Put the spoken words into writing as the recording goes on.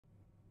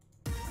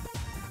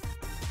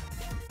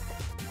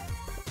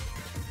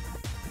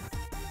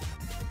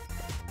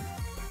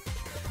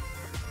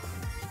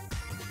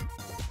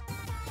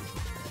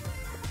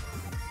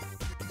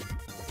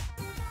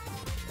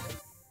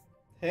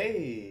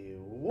Hey,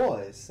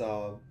 what's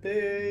up,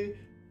 Big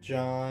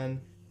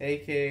John,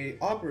 aka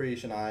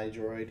Operation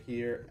iDroid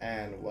here,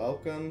 and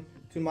welcome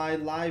to my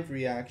live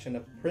reaction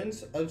of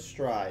Prince of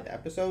Stride,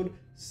 episode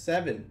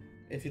 7.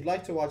 If you'd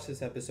like to watch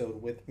this episode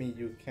with me,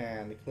 you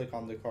can click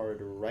on the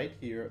card right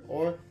here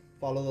or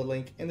follow the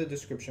link in the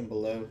description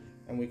below,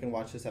 and we can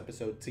watch this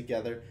episode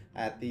together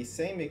at the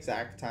same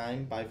exact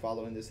time by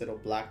following this little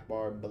black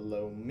bar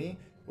below me,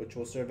 which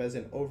will serve as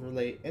an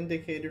overlay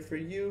indicator for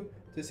you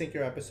to sync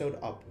your episode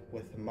up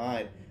with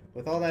mine.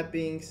 With all that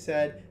being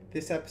said,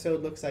 this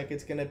episode looks like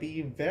it's going to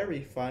be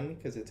very fun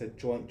because it's a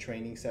joint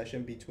training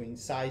session between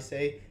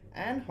Saisei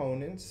and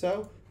Honan.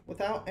 So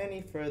without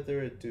any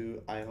further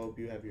ado, I hope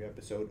you have your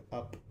episode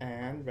up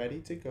and ready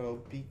to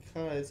go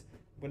because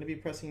I'm going to be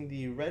pressing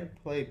the red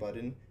play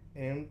button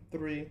in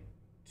 3,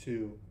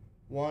 2,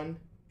 1,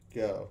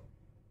 go.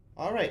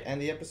 Alright, and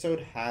the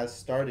episode has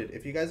started.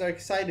 If you guys are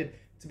excited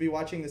to be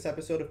watching this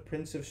episode of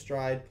Prince of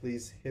Stride,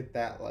 please hit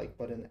that like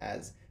button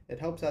as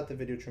it helps out the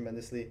video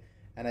tremendously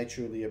and I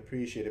truly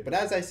appreciate it. But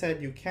as I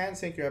said, you can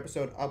sync your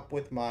episode up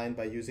with mine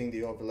by using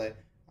the overlay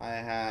I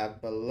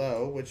have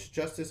below, which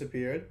just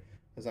disappeared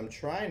as I'm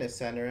trying to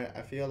center it.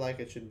 I feel like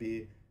it should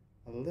be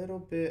a little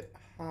bit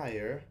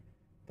higher,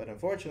 but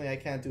unfortunately I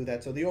can't do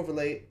that. So the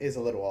overlay is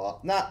a little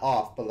off, not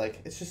off, but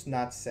like it's just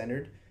not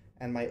centered,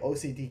 and my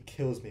OCD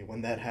kills me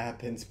when that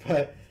happens,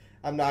 but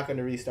I'm not going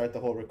to restart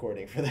the whole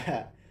recording for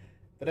that.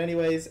 But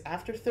anyways,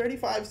 after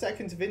 35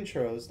 seconds of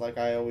intros, like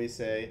I always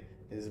say,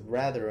 is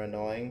rather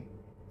annoying,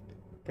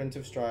 Prince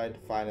of Stride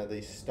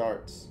finally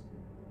starts.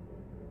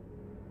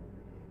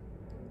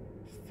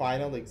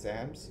 Final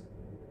exams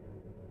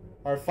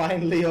are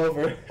finally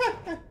over.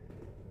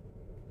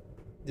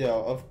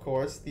 Yo, of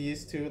course,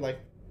 these two,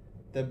 like,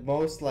 the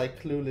most,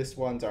 like, clueless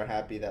ones are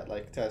happy that,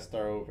 like, tests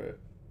are over.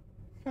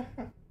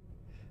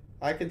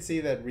 I can see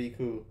that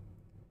Riku,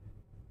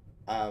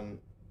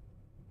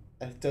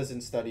 doesn't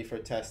study for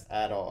tests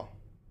at all.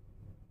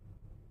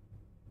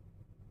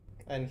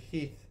 And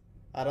Heath,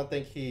 I don't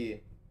think he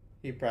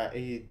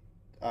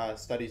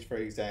studies for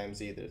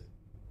exams either.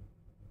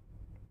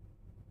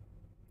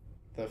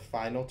 The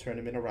final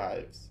tournament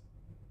arrives.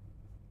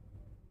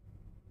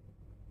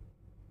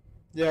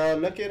 Yo,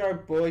 look at our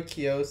boy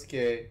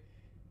Kyosuke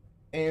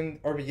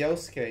or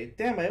Ryosuke.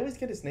 Damn, I always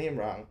get his name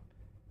wrong.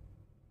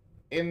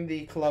 In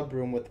the club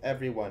room with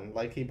everyone,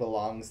 like he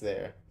belongs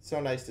there. So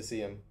nice to see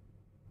him.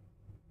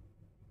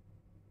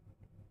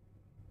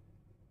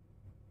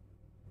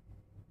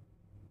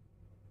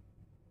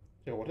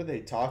 Yo, what are they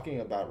talking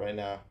about right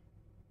now?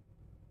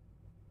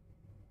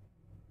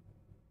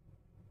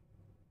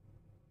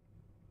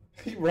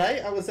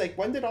 Right? I was like,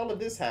 when did all of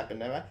this happen?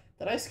 Did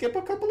I skip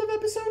a couple of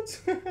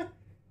episodes?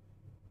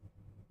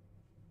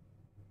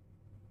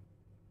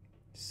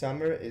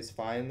 Summer is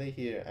finally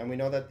here, and we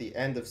know that the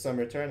end of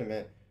summer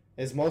tournament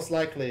is most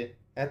likely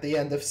at the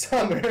end of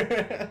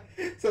summer.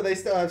 So they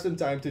still have some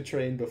time to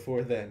train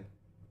before then.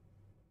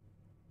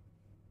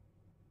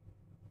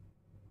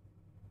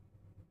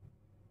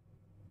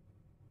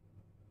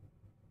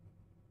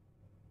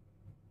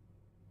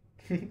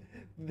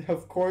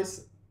 Of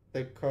course,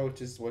 the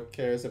coach is what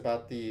cares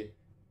about the...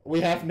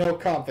 We have no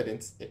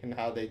confidence in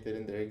how they did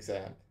in their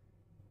exam.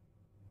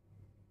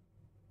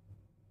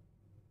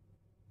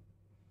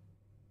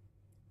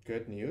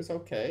 Good news?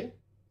 Okay.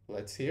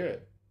 Let's hear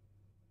it.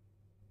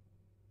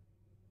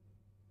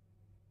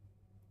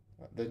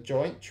 The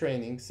joint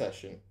training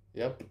session.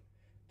 Yep.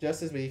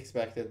 Just as we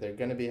expected, they're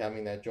going to be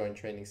having that joint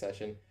training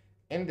session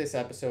in this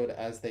episode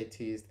as they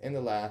teased in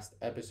the last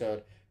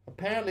episode.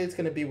 Apparently, it's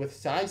going to be with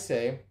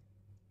Saisei,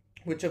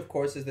 which of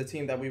course is the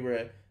team that we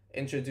were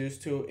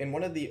introduced to in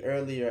one of the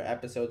earlier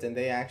episodes, and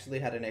they actually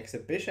had an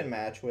exhibition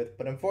match with,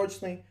 but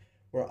unfortunately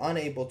were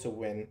unable to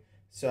win.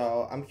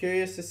 So I'm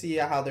curious to see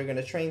how they're going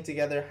to train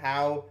together,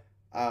 how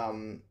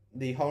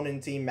the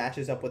Honan team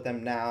matches up with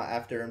them now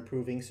after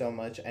improving so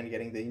much and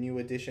getting the new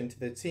addition to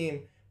the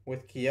team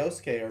with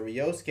Kyosuke or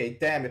Ryosuke.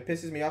 Damn, it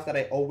pisses me off that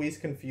I always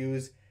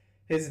confuse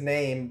his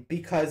name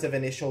because of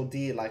Initial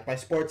D. Like, my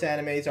sports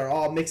animes are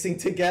all mixing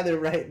together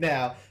right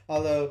now.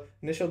 Although,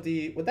 Initial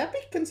D, would that be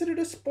considered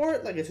a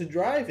sport? Like, it's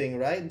driving,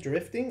 right?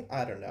 Drifting?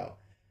 I don't know.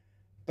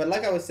 But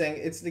like I was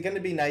saying, it's going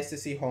to be nice to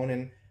see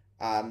Honan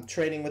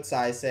training with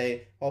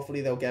Saisei.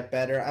 Hopefully they'll get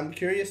better. I'm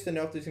curious to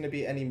know if there's going to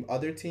be any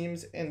other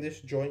teams in this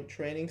joint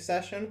training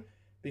session,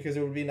 because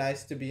it would be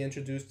nice to be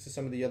introduced to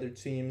some of the other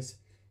teams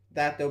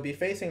that they'll be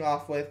facing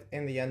off with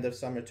in the end of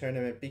summer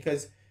tournament,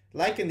 because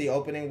like in the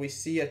opening, we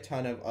see a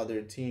ton of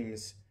other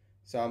teams.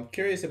 So I'm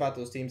curious about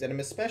those teams, and I'm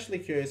especially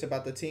curious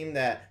about the team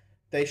that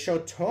they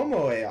showed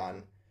Tomoe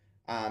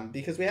on.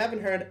 Because we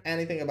haven't heard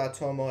anything about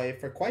Tomoe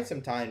for quite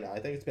some time now. I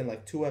think it's been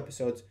like 2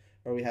 episodes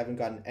where we haven't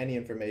gotten any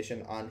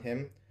information on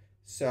him.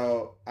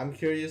 So I'm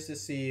curious to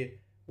see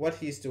what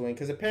he's doing.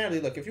 Because apparently,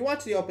 look, if you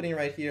watch the opening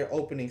right here,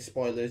 opening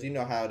spoilers, you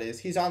know how it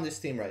is. He's on this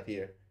team right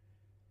here.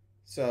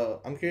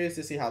 So I'm curious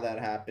to see how that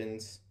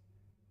happens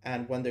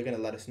and when they're going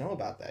to let us know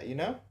about that, you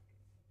know?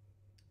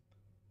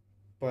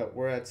 But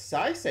we're at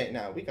Saisei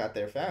now. We got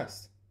there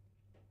fast.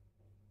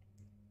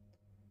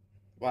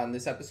 Wow, and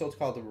this episode's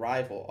called The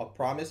Rival, A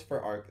Promise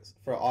for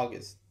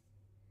August.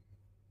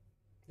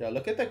 Yo,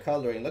 look at the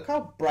coloring. Look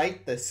how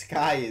bright the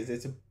sky is.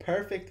 It's a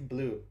perfect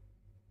blue.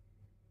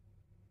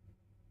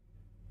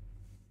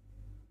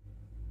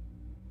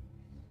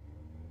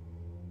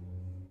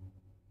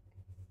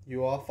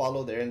 You all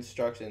follow their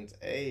instructions.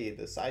 Hey,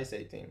 the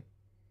Saisei team.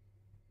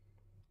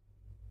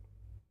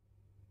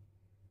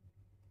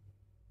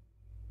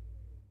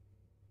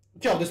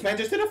 Yo, this man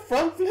just did a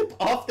front flip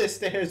off the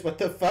stairs. What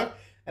the fuck?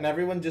 And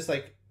everyone just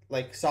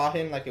like saw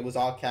him like it was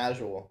all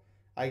casual.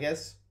 I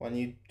guess when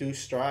you do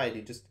stride,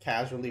 you just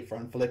casually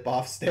front flip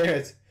off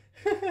stairs.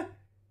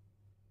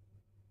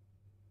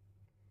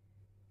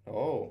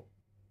 Oh.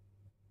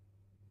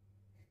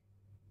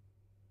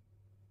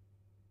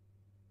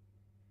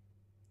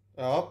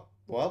 Oh,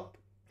 well,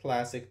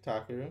 classic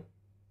Takeru.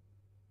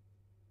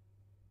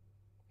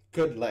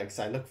 Good legs.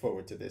 I look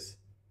forward to this.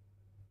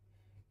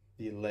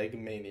 The leg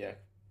maniac.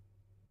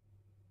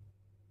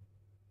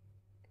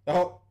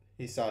 Oh,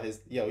 he saw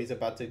his. Yo, he's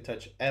about to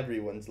touch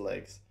everyone's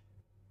legs.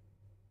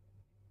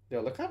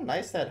 Yo, look how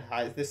nice that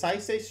high. This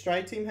Saisei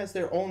Stride team has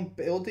their own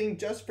building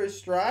just for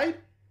Stride?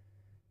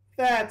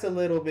 That's a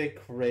little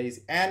bit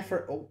crazy. And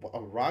for a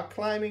rock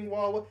climbing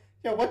wall?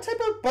 Yo, what type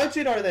of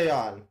budget are they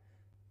on?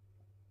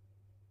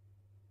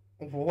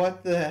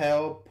 What the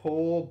hell?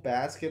 Pool,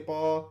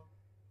 basketball,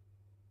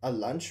 a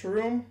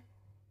lunchroom?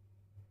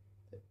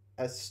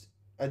 A,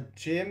 a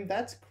gym?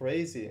 That's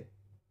crazy.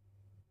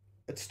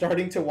 It's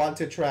starting to want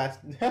to trash.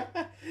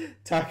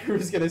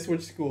 Takeru's gonna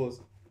switch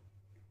schools.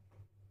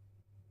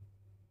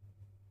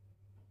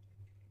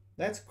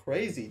 That's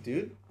crazy,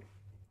 dude.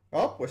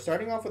 Oh, we're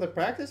starting off with a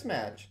practice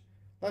match.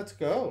 Let's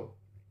go.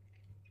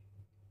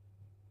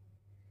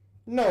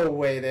 No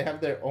way, they have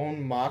their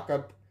own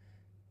mock-up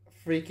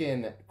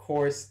freaking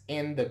course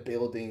in the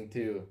building,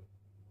 too.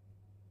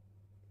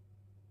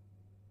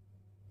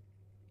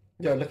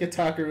 Yo, look at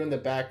Takeru in the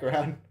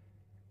background.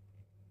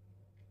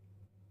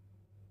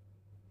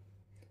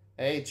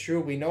 Hey, true,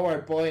 we know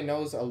our boy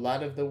knows a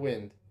lot of the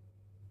wind.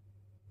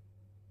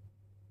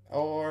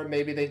 Or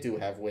maybe they do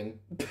have wind.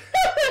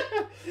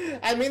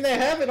 I mean, they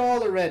have it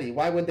all already.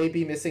 Why would they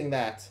be missing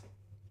that?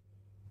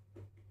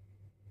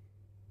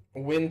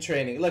 Wind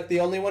training. Look, the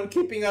only one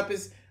keeping up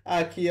is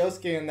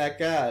Kyosuke and that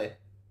guy.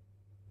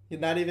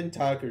 Not even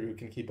Takeru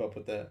can keep up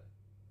with that.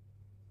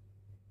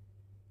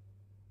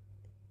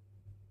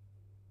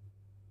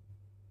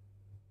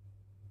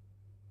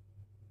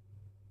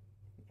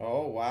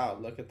 Oh, wow.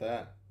 Look at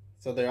that.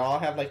 So they all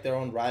have, like, their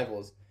own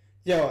rivals.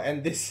 Yo,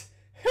 and this...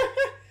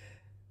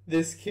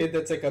 this kid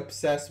that's, like,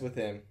 obsessed with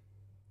him.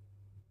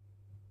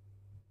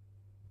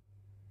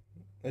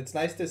 It's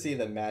nice to see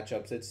the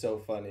matchups. It's so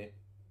funny.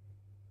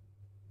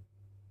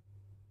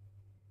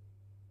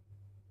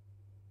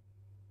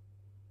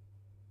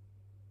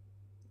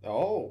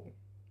 Oh,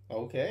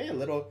 okay. A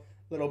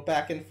little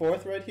back and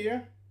forth right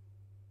here.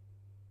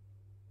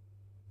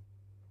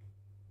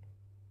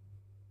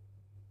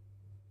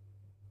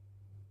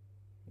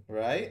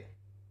 Right?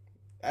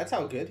 That's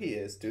how good he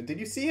is, dude. Did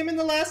you see him in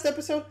the last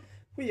episode?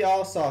 We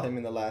all saw him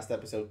in the last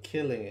episode,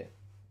 killing it.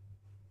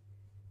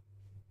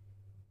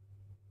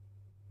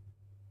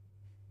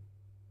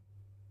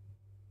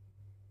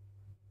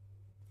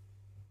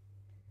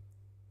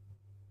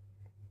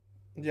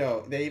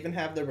 Yo, they even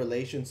have the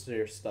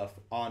relationship stuff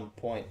on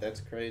point. That's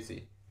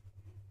crazy.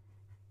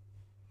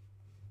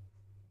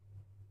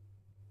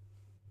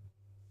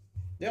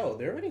 Yo,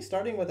 they're already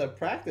starting with a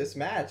practice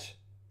match.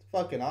 It's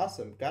fucking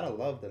awesome. Gotta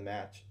love the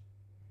match.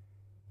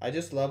 I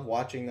just love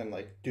watching them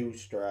like do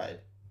stride.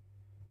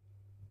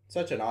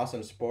 Such an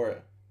awesome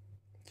sport.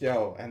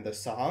 Yo, and the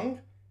song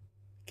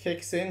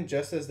kicks in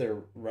just as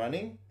they're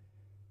running.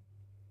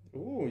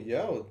 Ooh,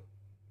 yo.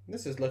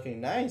 This is looking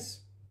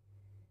nice.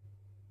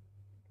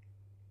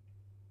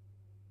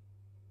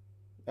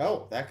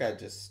 Oh, that guy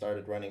just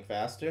started running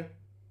faster.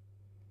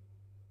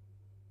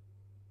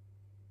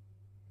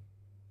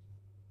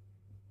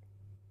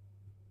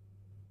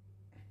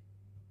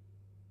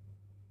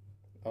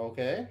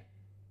 Okay.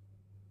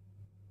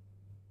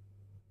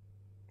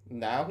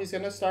 Now he's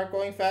gonna start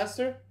going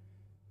faster.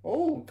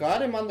 Oh,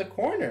 got him on the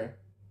corner.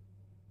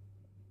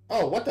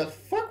 Oh, what the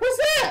fuck was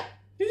that?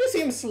 Did you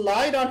see him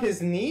slide on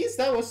his knees?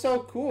 That was so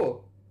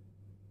cool.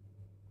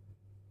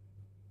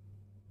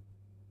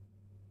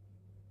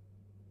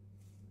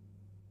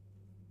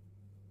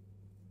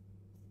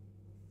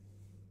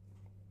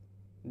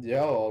 Yo,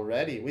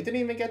 already. We didn't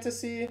even get to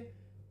see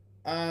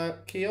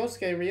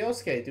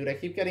Ryosuke. Dude, I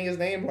keep getting his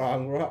name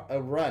wrong.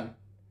 Run.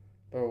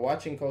 But we're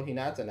watching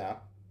Kohinata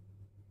now.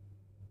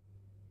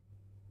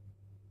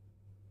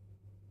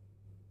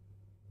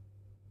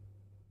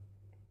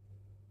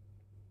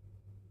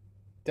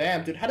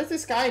 Damn, dude, how does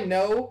this guy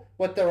know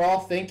what they're all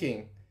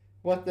thinking?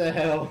 What the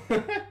hell?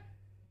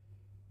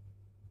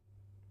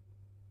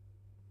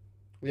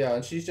 Yeah,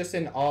 and she's just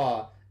in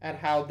awe at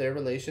how their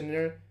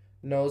relationer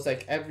knows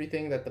like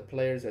everything that the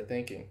players are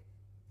thinking.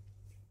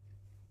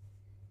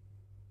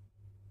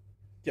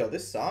 Yo,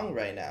 this song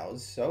right now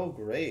is so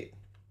great.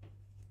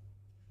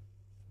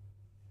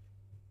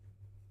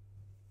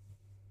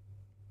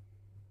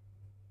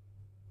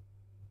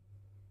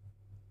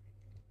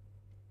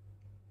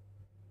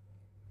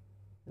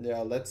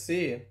 Yeah, let's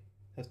see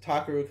if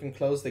Takeru can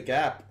close the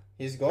gap.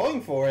 He's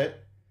going for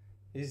it.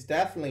 He's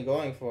definitely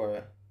going for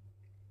it.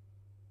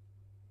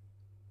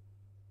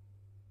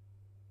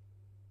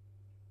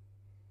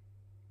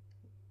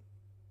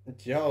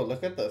 Yo,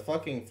 look at the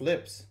fucking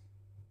flips.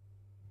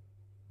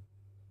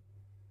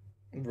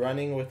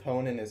 Running with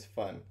Honan is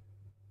fun.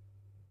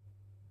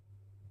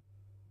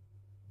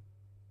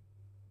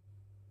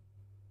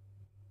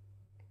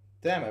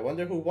 Damn, I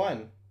wonder who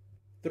won.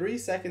 3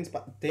 seconds,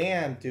 but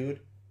damn, dude.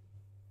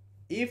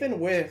 Even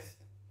with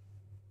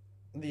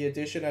the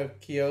addition of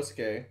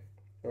Kyosuke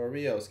or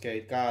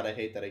Ryosuke, God, I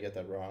hate that I get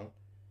that wrong.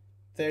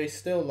 They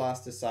still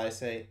lost to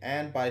Saisei,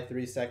 and by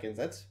 3 seconds.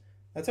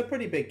 That's a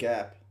pretty big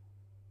gap.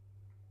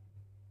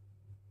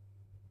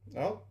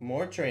 Oh,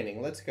 more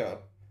training. Let's go.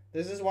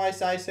 This is why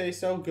Saisei is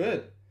so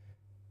good.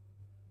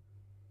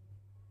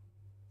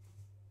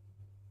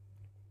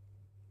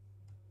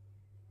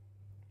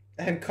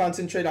 And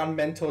concentrate on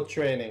mental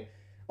training.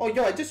 Oh,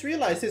 yo, I just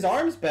realized his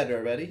arm's better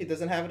already. He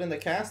doesn't have it in the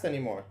cast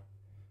anymore.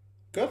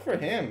 Good for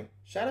him.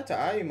 Shout out to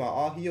Ayuma,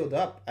 all healed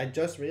up. I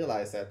just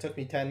realized that. It took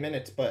me 10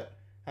 minutes, but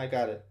I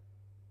got it.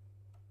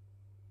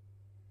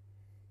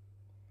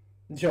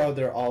 Yo,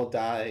 they're all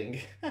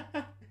dying.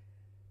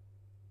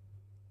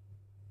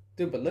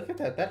 Dude, but look at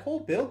that. That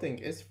whole building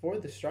is for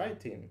the Stride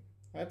team.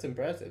 That's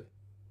impressive.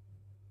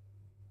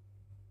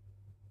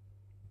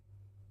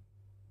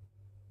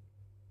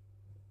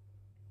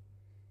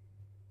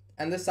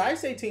 And the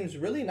Saisei team's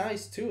really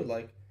nice too.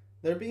 Like,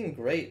 they're being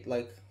great,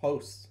 like,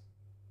 hosts.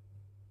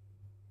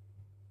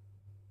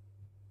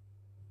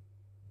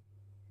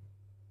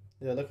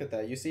 Yeah, look at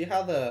that. You see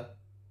how the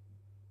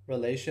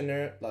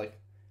relationer, like,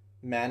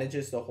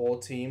 manages the whole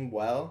team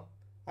well?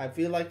 I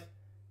feel like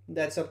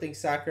that's something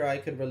Sakurai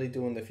could really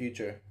do in the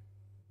future.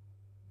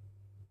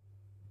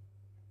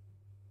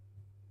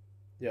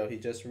 Yo, he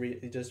just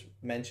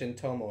mentioned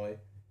Tomoe.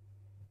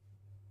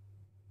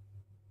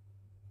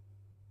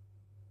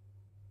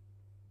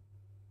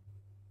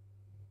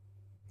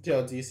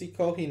 Yo, do you see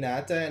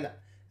Kohinata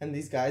and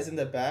these guys in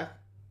the back?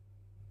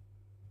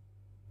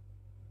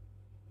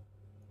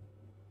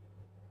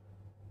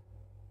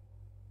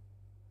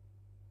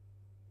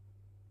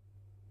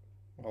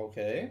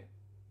 Okay.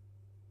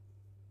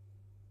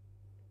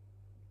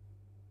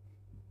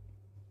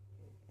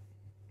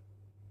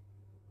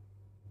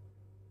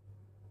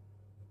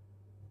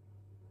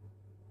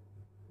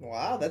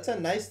 Wow, that's a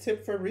nice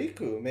tip for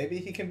Riku. Maybe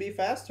he can be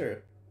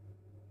faster.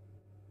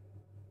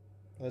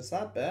 That's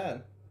not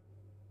bad.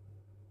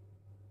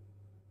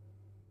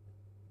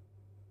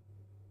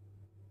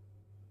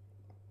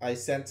 I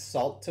sent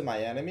salt to my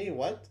enemy?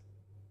 What?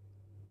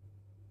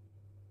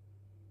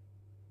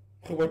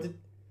 What did...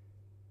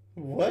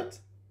 What?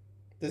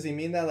 Does he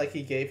mean that like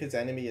he gave his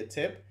enemy a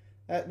tip?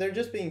 They're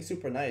just being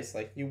super nice.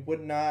 Like, you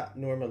would not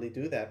normally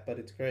do that, but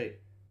it's great.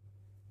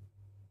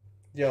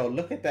 Yo,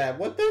 look at that.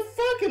 What the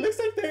fuck? It looks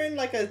like they're in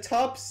like a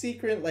top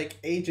secret like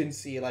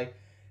agency, like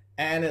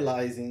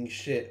analyzing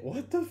shit.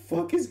 What the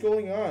fuck is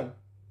going on?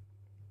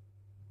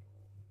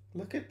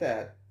 Look at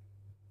that.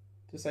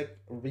 Just like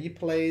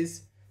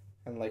replays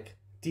and like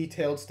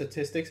detailed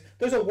statistics.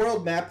 There's a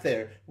world map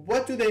there.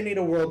 What do they need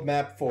a world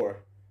map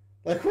for?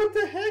 Like, what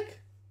the heck?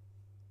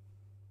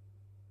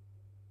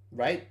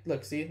 Right?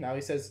 Look, see? Now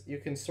he says you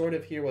can sort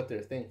of hear what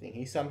they're thinking.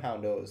 He somehow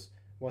knows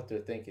what they're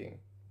thinking.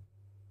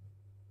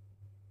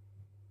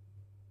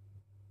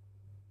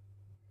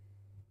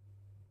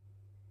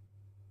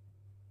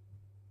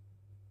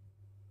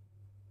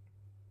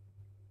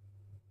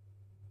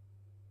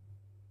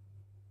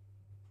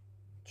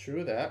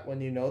 True that.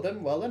 When you know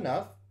them well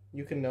enough,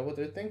 you can know what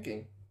they're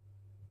thinking.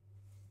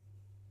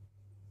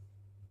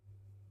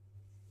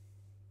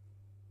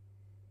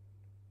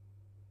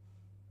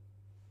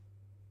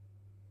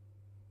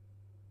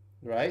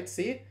 Right?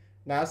 See?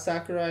 Now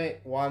Sakurai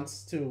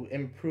wants to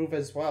improve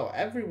as well.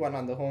 Everyone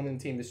on the Honan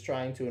team is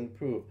trying to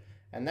improve,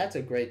 and that's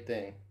a great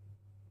thing.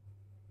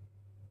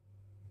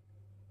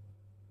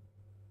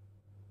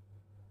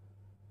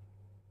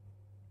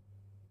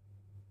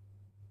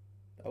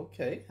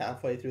 Okay,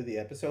 halfway through the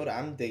episode,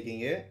 I'm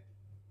digging it.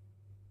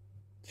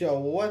 Yo,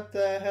 what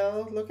the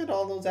hell? Look at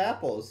all those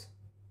apples.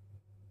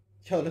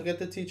 Yo, look at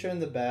the teacher in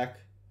the back.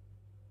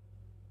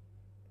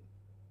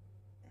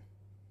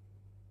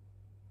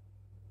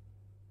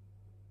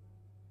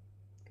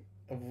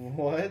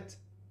 What?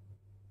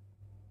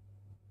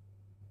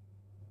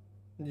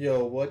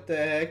 Yo, what the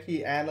heck?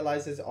 He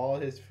analyzes all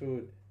his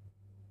food.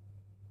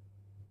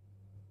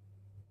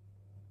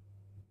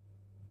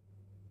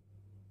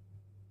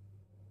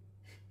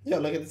 Yo,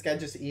 look at this guy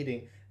just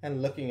eating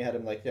and looking at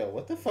him like, yo,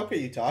 what the fuck are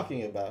you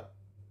talking about?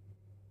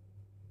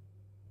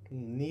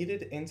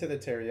 Kneaded into the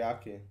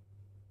teriyaki.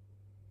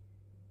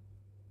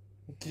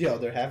 Yo,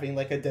 they're having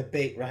like a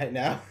debate right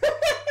now.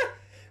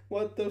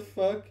 What the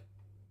fuck?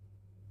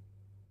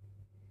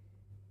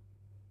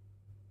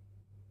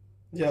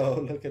 Yo,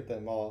 look at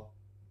them all.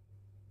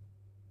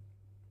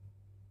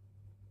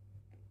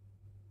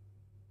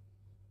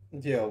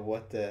 Yo,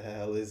 what the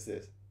hell is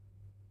this?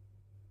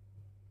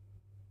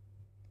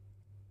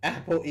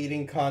 Apple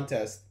eating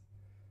contest.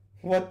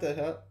 What the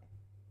hell?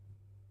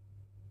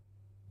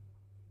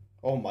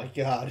 Oh my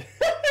god.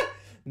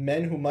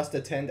 Men who must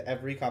attend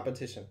every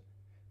competition.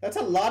 That's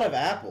a lot of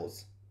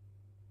apples.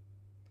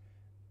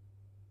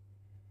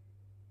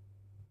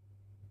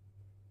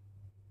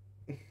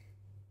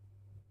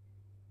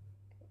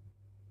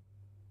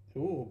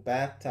 Ooh,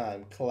 bath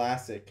time.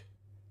 Classic.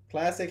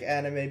 Classic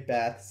anime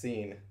bath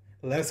scene.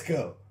 Let's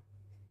go.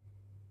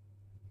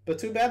 But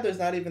too bad there's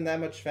not even that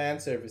much fan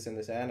service in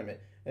this anime.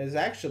 It's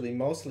actually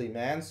mostly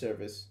man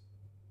service.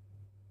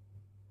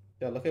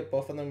 Yo, look at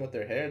both of them with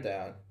their hair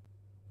down.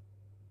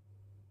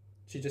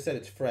 She just said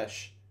it's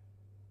fresh.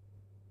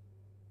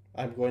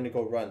 I'm going to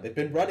go run. They've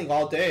been running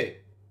all day.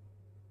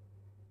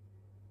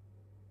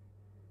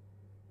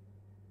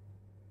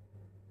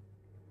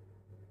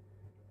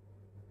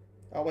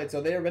 Oh wait,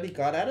 so they already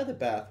got out of the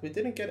bath. We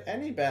didn't get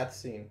any bath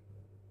scene.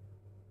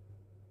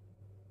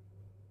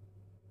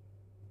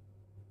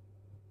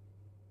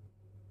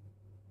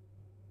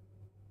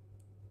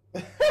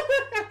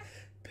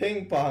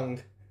 Ping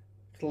pong.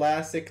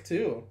 Classic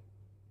too.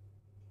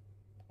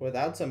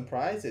 Without some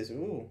prizes.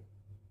 Ooh.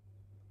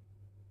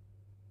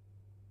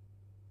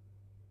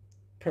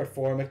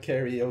 Perform a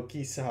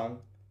karaoke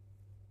song.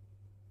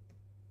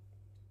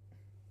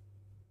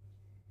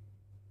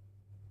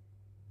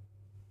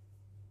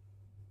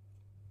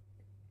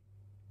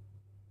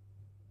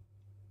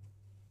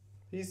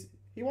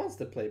 He wants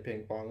to play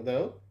ping pong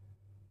though.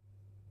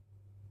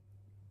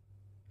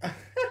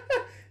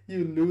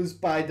 You lose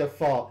by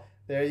default.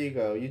 There you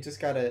go. You just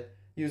gotta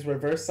use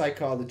reverse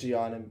psychology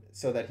on him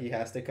so that he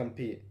has to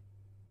compete.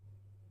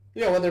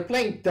 Yo, when they're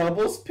playing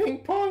doubles ping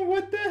pong,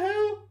 what the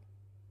hell?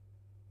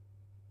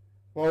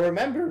 Well,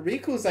 remember,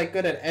 Riku's like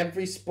good at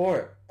every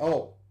sport.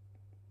 Oh,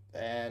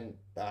 and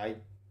I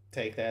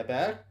take that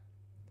back.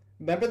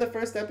 Remember the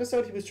first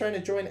episode? He was trying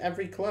to join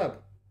every club.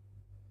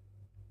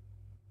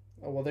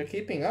 Oh, well, they're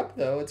keeping up,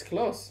 though. It's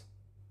close.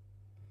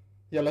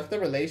 Yo, look at the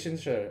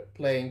relationship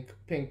playing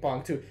ping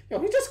pong, too. Yo,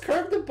 he just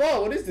curved the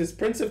ball. What is this,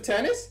 Prince of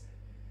Tennis?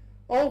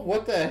 Oh,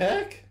 what the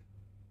heck?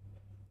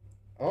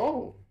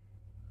 Oh.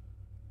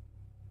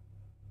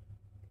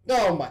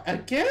 Oh, my.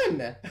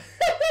 Again.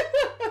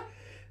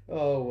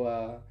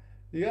 Oh,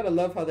 you gotta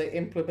love how they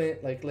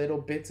implement, like, little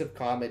bits of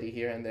comedy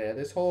here and there.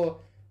 This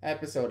whole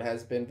episode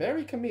has been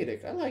very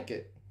comedic. I like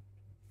it.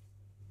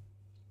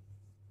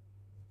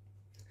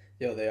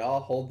 Yo, they all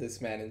hold this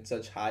man in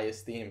such high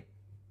esteem.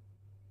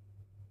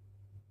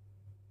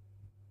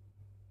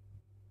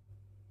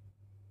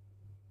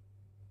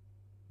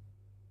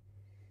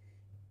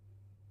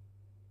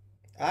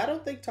 I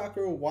don't think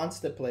Takeru wants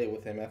to play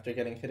with him after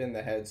getting hit in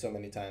the head so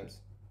many times.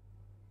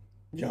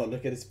 Yo,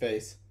 look at his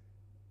face.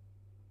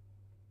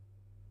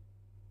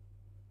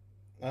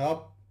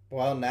 Oh,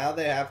 well, now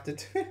they have to...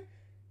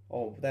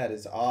 Oh, that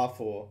is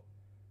awful.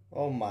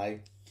 Oh my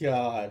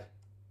god.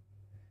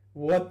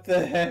 What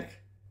the heck?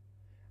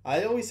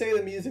 I always say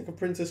the music of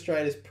Princess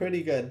Stride is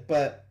pretty good,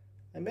 but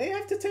I may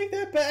have to take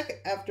that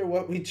back after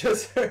what we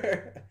just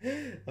heard.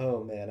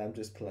 Oh man, I'm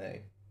just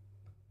playing.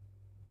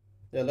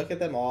 Yeah, look at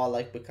them all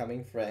like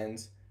becoming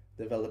friends,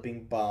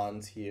 developing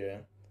bonds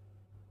here.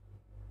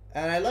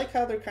 And I like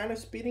how they're kind of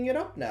speeding it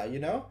up now, you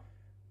know?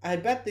 I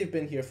bet they've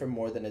been here for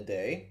more than a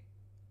day.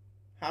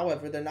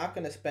 However, they're not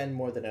going to spend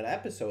more than an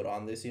episode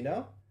on this, you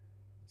know?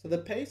 So the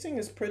pacing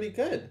is pretty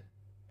good.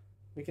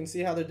 We can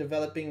see how they're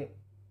developing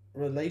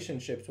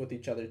relationships with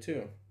each other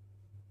too.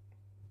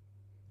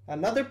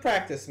 Another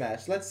practice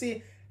match. Let's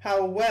see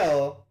how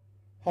well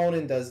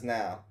Honan does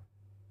now.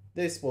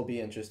 This will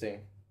be interesting.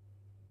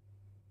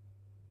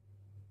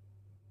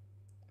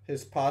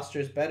 His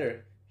posture's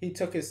better. He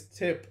took his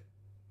tip.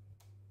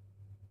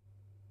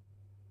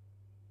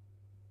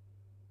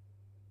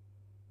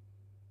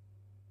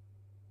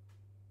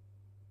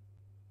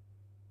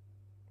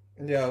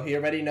 Yo, he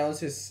already knows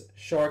his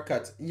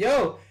shortcuts.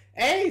 Yo,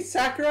 hey,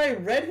 Sakurai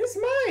read his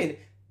mind.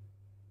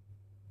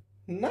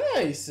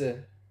 Nice.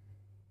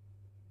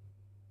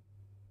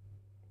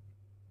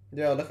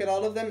 Yo, look at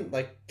all of them,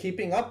 like,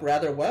 keeping up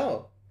rather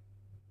well.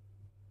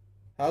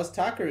 How's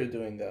Takeru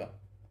doing, though?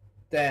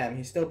 Damn,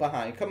 he's still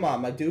behind. Come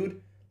on, my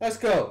dude. Let's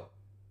go.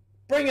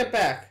 Bring it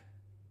back.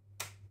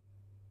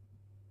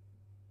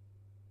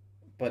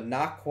 But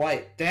not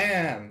quite.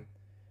 Damn.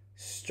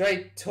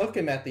 Straight took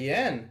him at the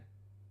end.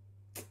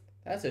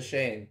 That's a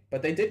shame.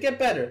 But they did get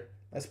better.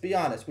 Let's be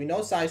honest. We know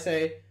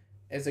Saisei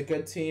is a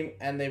good team,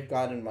 and they've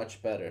gotten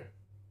much better.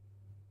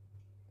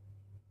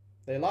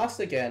 They lost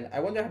again. I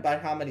wonder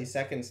about how many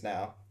seconds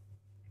now.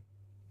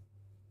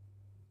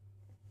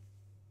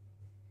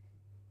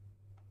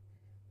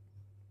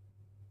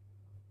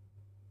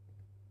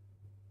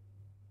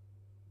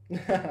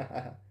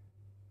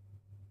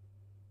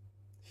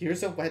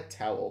 Here's a wet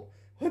towel.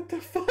 What the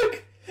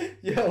fuck?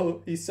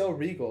 Yo, he's so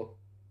regal.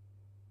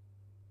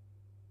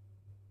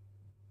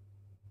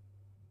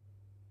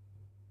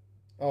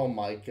 Oh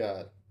my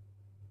god.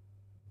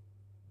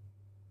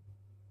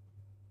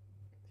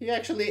 He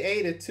actually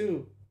ate it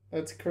too.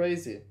 That's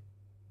crazy.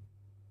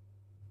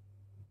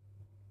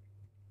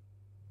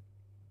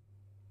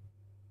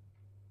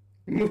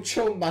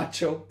 Mucho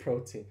macho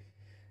protein.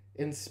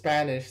 In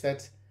Spanish,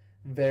 that's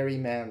very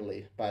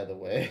manly, by the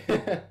way.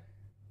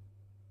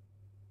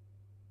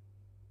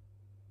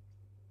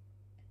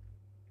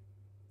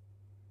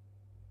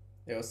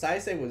 Yo,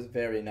 Saisei was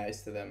very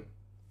nice to them.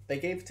 They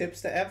gave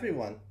tips to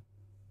everyone.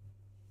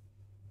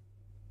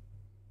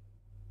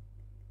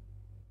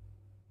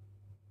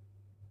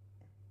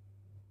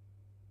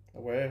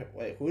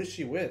 Wait, who is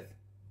she with?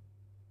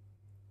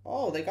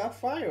 Oh, they got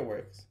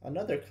fireworks.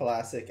 Another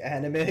classic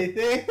anime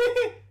thing.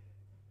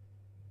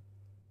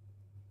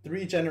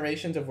 3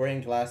 generations of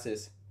wearing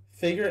glasses.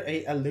 Figure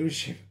 8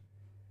 illusion.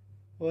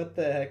 What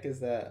the heck is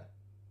that?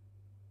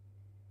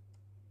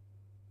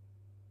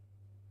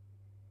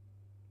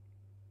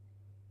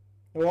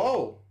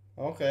 Whoa.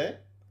 Okay.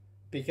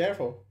 Be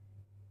careful.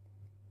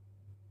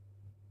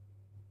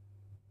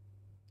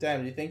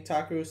 Damn, you think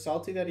Takeru's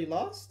salty that he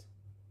lost?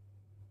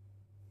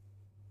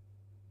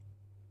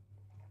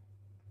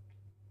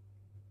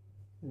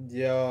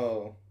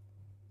 Yo.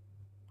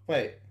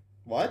 Wait,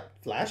 what?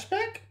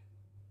 Flashback?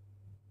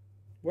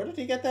 Where did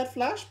he get that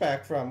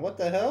flashback from? What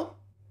the hell?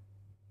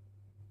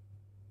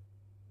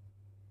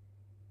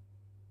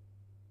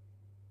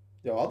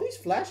 Yo, all these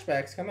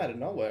flashbacks come out of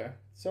nowhere.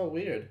 So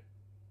weird.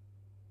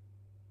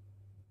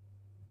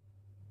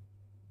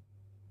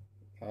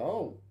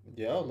 Oh,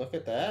 yo, look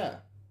at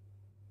that.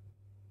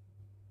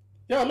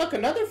 Yo, look,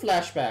 another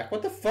flashback.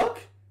 What the fuck?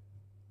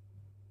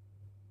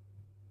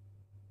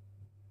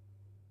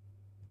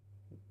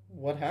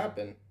 What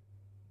happened?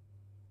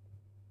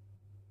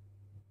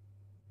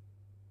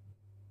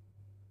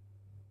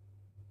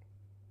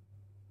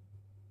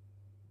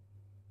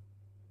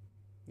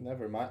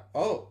 Never mind.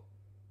 Oh,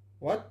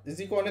 what? Is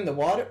he going in the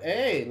water?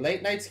 Hey,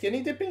 late night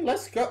skinny dipping?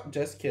 Let's go.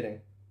 Just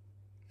kidding.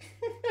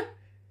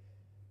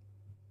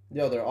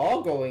 Yo, they're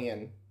all going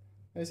in.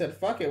 They said,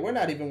 fuck it, we're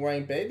not even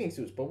wearing bathing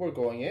suits, but we're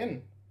going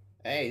in.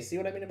 Hey, see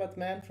what I mean about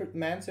the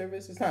man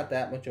service? It's not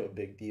that much of a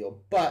big deal,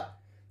 but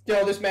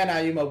yo, this man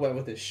Ayuma went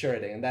with his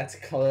shirt, and that's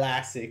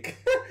classic.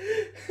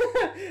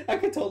 I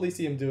could totally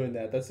see him doing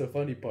that. That's the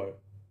funny part.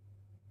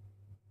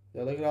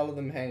 Yo, look at all of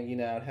them hanging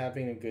out,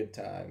 having a good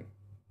time.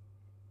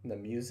 And the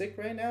music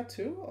right now,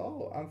 too?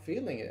 Oh, I'm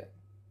feeling it.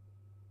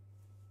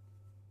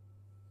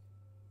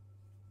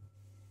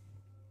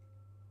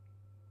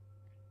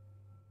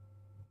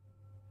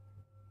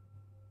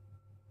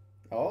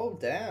 Oh,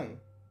 damn.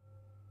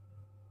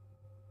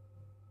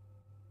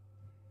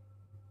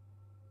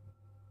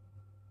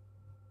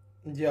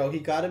 Yo, he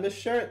got him a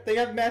shirt. They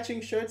have matching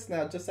shirts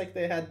now, just like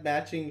they had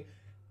matching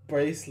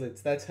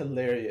bracelets. That's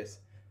hilarious.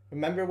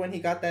 Remember when he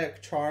got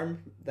that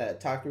charm that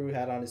Takeru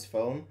had on his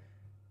phone?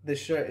 The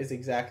shirt is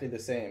exactly the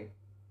same.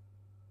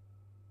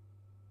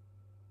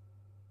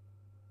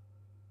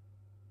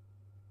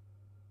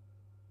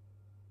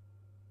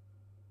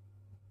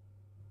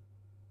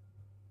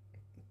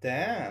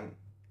 Damn.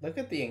 Look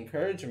at the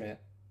encouragement.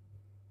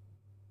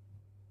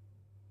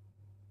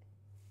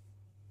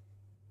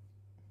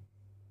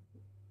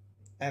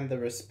 And the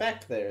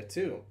respect there,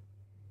 too.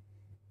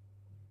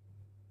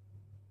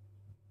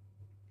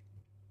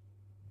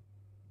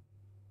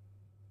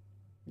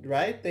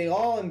 Right? They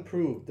all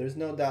improved. There's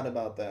no doubt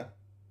about that.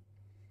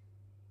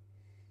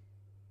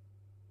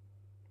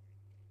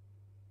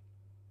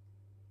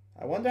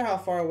 I wonder how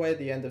far away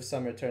the end of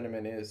summer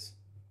tournament is.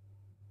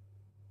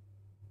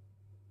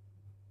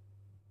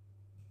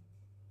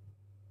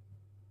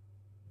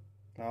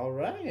 All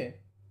right.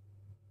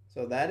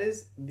 So that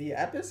is the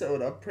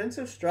episode of Prince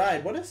of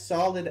Stride. What a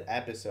solid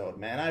episode,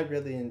 man. I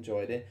really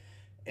enjoyed it.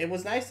 It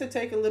was nice to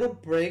take a little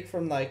break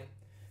from like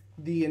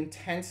the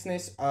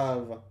intenseness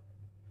of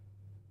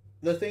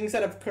the things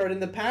that have occurred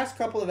in the past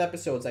couple of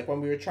episodes, like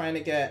when we were trying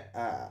to get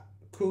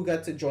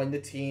Kuga to join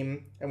the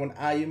team, and when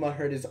Ayuma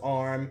hurt his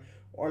arm,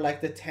 or like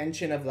the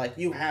tension of like,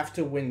 you have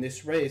to win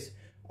this race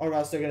or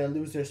else they're gonna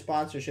lose their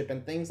sponsorship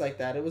and things like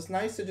that. It was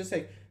nice to just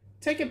like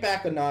take it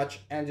back a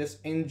notch and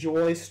just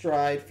enjoy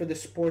Stride for the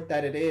sport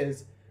that it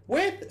is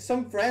with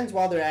some friends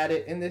while they're at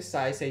it in this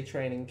Saisei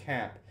training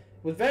camp.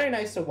 It was very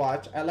nice to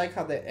watch. I like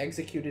how they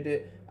executed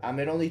it.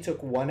 It only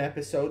took 1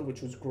 episode,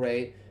 which was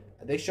great.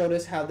 They showed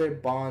us how their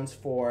bonds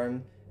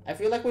formed. I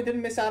feel like we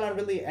didn't miss out on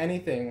really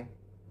anything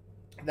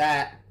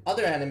that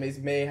other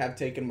animes may have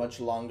taken much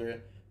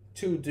longer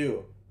to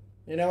do.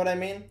 You know what I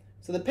mean?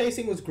 So the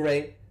pacing was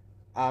great.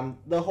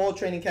 The whole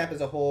training camp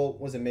as a whole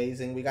was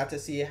amazing. We got to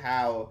see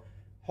how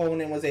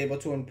Honan was able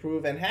to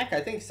improve. And heck,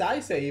 I think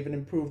Saisei even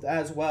improved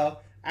as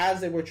well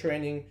as they were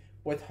training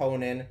with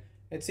Honan.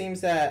 It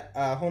seems that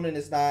Honan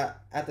is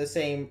not at the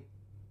same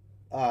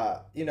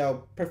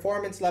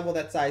performance level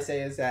that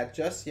Saisei is at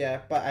just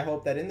yet, but I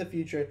hope that in the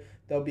future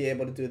they'll be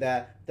able to do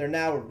that. They're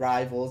now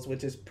rivals,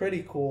 which is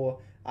pretty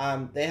cool.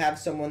 They have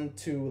someone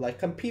to like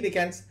compete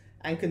against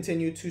and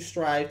continue to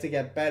strive to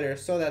get better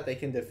so that they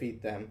can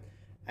defeat them.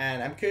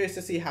 And I'm curious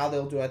to see how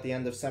they'll do at the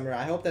end of summer.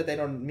 I hope that they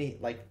don't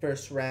meet like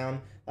first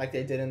round like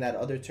they did in that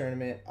other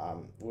tournament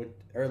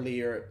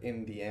earlier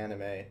in the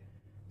anime.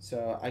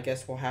 So I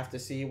guess we'll have to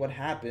see what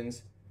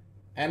happens.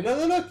 And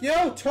look,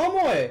 yo,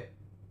 Tomoe!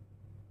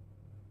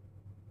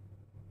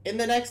 in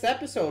the next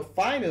episode,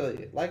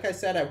 finally. Like I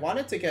said, I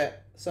wanted to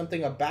get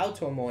something about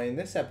Tomoe in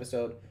this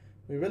episode.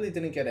 We really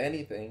didn't get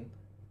anything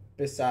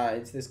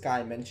besides this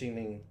guy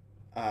mentioning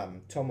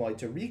Tomoe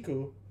to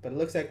Riku, but it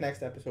looks like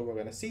next episode we're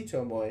going to see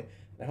Tomoe,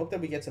 and I hope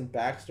that we get some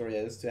backstory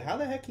as to how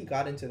the heck he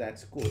got into that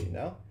school, you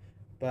know?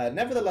 But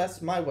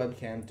nevertheless, my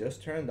webcam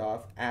just turned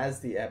off as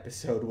the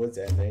episode was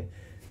ending,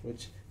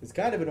 which is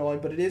kind of annoying,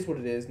 but it is what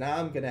it is. Now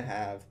I'm going to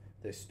have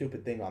this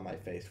stupid thing on my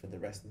face for the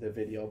rest of the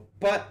video.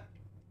 But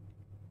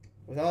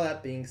with all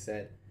that being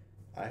said,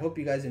 I hope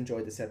you guys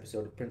enjoyed this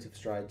episode of Prince of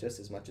Stride just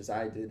as much as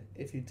I did.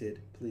 If you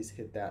did, please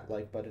hit that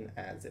like button,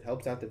 as it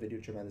helps out the video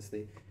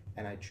tremendously,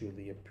 and I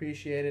truly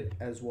appreciate it,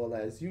 as well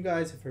as you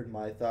guys have heard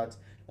my thoughts.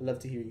 I'd love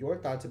to hear your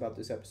thoughts about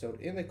this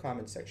episode in the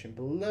comment section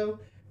below.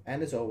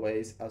 And as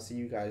always, I'll see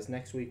you guys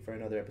next week for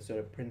another episode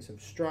of Prince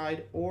of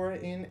Stride, or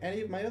in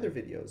any of my other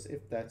videos,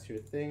 if that's your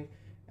thing.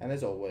 And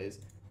as always,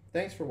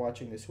 thanks for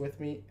watching this with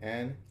me,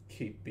 and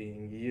keep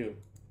being you.